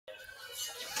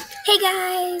Hey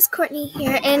guys, Courtney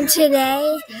here, and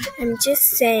today I'm just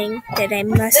saying that I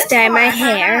must dye my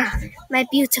hair. My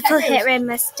beautiful hair I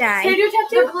must dye. Can you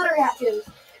do glitter tattoos?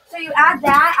 So you add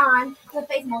that on the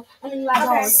face mold, and then you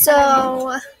add those.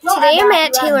 So today I'm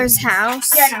at Taylor's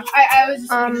house. Yeah, no, I was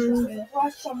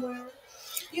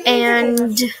just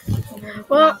and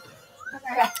well,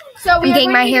 okay. So I'm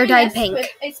getting my hair dyed pink. With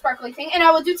a sparkly thing, and I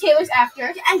will do Taylor's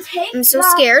after. And take. I'm so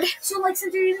scared. So like,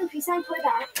 since you're using peace sign, put it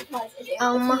back because it's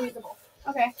unreadable.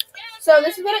 Okay. So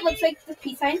this is what it looks like, the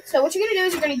peace sign. So what you're gonna do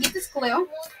is you're gonna get this glue.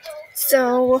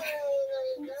 So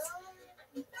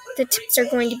the tips are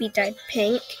going to be dyed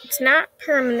pink. It's not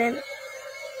permanent.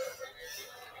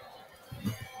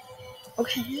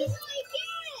 Okay.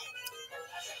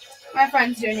 My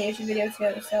friend's doing a YouTube video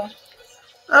too, so.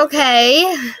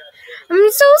 Okay.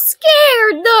 I'm so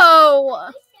scared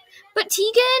though. But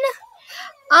Tegan,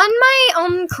 on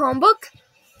my Chromebook,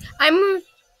 I'm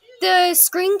the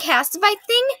Screencastify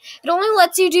thing. It only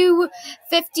lets you do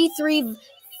 53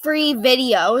 free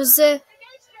videos.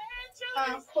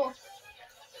 Cool.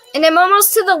 And I'm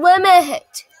almost to the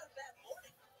limit.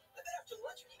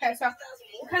 Okay, so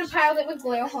we kind of piled it with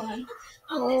glue. Hold on.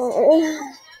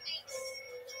 Oh.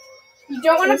 You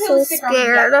don't want to peel the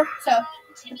sticker off. So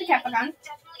put the cap back on.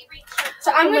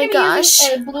 So I'm going to be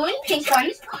using a blue and pink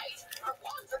one.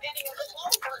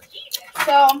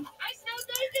 So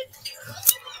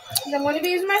I'm going to be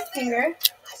using my finger.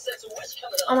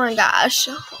 Oh my gosh.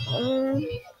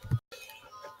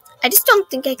 I just don't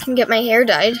think I can get my hair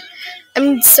dyed.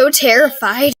 I'm so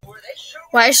terrified.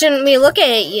 Why shouldn't we look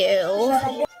at you?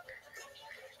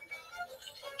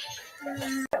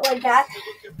 Like that.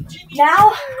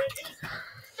 Now,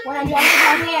 when I'm done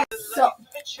with my hair, so.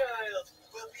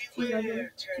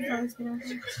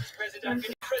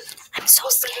 I'm so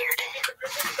scared.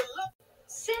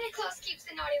 Santa Claus keeps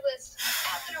the naughty list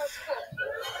at the North Pole.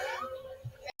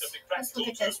 Let's look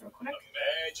at this real quick.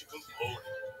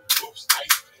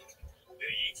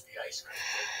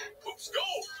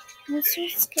 I'm so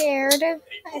scared.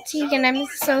 Tegan, I'm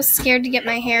so scared to get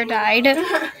my hair dyed. But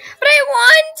I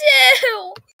want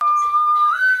to!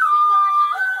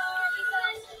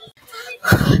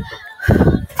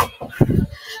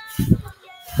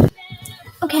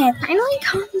 Okay, I finally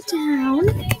calmed down.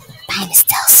 But I'm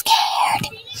still scared.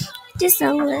 Just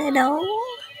a little.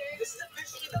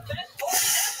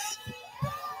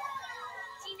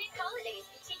 Holidays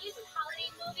continues with holiday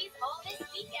movies all this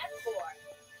week at 4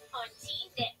 on Teen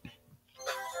Nick.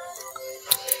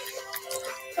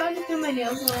 So I'm just doing my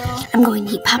nails a little. I'm going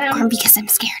to eat popcorn because I'm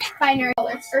scared. Finer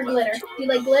colors or glitter. Do you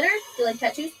like glitter? Do you like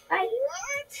tattoos? Bye.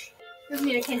 Doesn't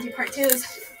mean I can't do part twos.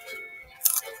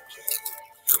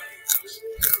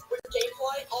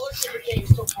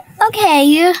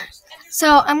 Okay,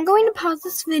 so I'm going to pause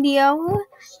this video,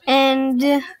 and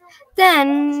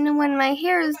then when my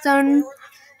hair is done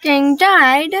getting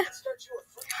dyed,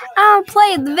 I'll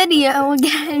play the video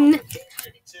again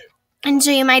and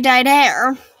show you my dyed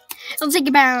hair. It'll take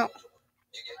about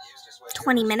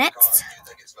 20 minutes.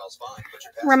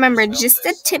 Remember, just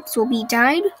the tips will be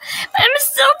dyed, but I'm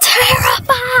still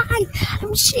terrified.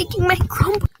 I'm shaking my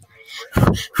Chromebook.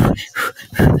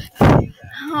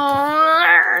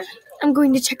 I'm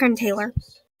going to check on Taylor.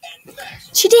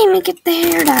 She didn't even get the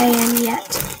hair dye in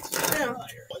yet.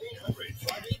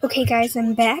 Okay, guys,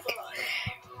 I'm back.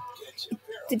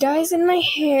 The dye's in my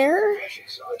hair,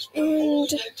 and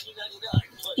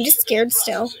I'm just scared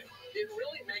still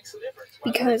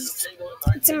because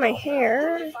it's in my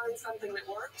hair.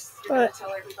 But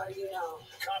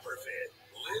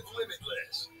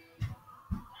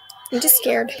I'm just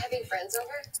scared.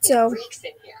 So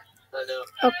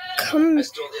I'll come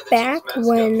back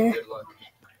when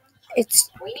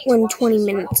 20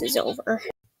 minutes is over.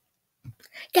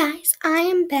 Guys, I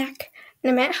am back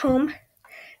and I'm at home.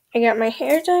 I got my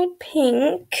hair dyed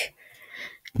pink.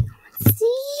 Let's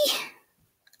see.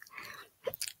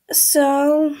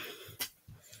 So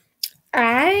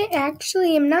I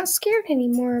actually am not scared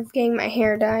anymore of getting my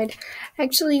hair dyed. I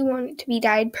actually want it to be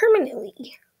dyed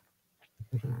permanently.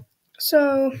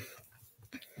 So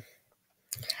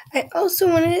I also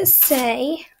wanted to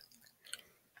say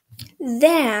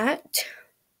that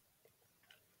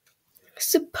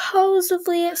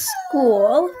supposedly at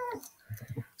school,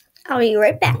 I'll be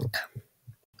right back.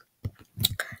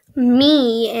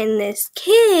 Me and this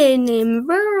kid named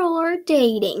Virl are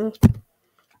dating.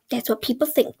 That's what people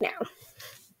think now.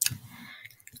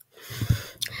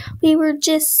 We were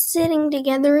just sitting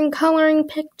together and coloring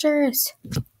pictures.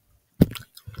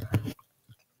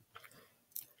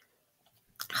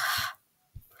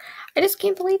 I just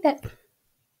can't believe it.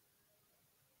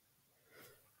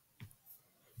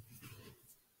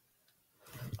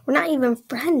 We're not even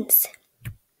friends.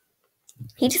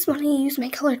 He just wanted to use my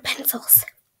colored pencils.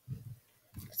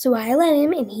 So I let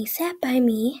him, and he sat by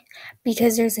me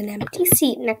because there's an empty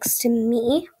seat next to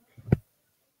me.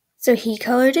 So he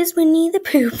colored his Winnie the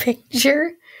Pooh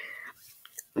picture.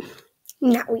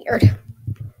 Not weird.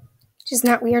 Just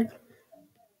not weird.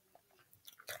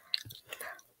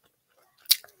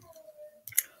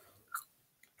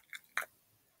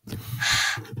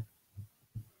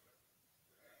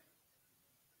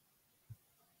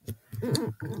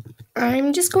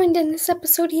 I'm just going to end this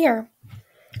episode here.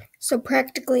 So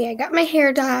practically, I got my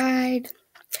hair dyed.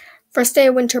 First day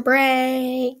of winter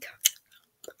break.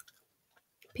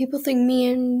 People think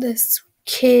me and this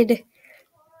kid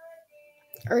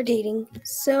are dating.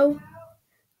 So,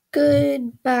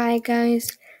 goodbye,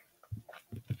 guys.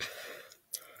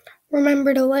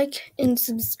 Remember to like and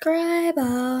subscribe.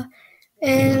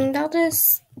 And I'll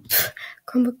just...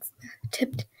 Chromebook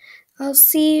tipped. I'll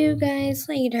see you guys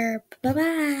later.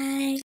 Bye-bye.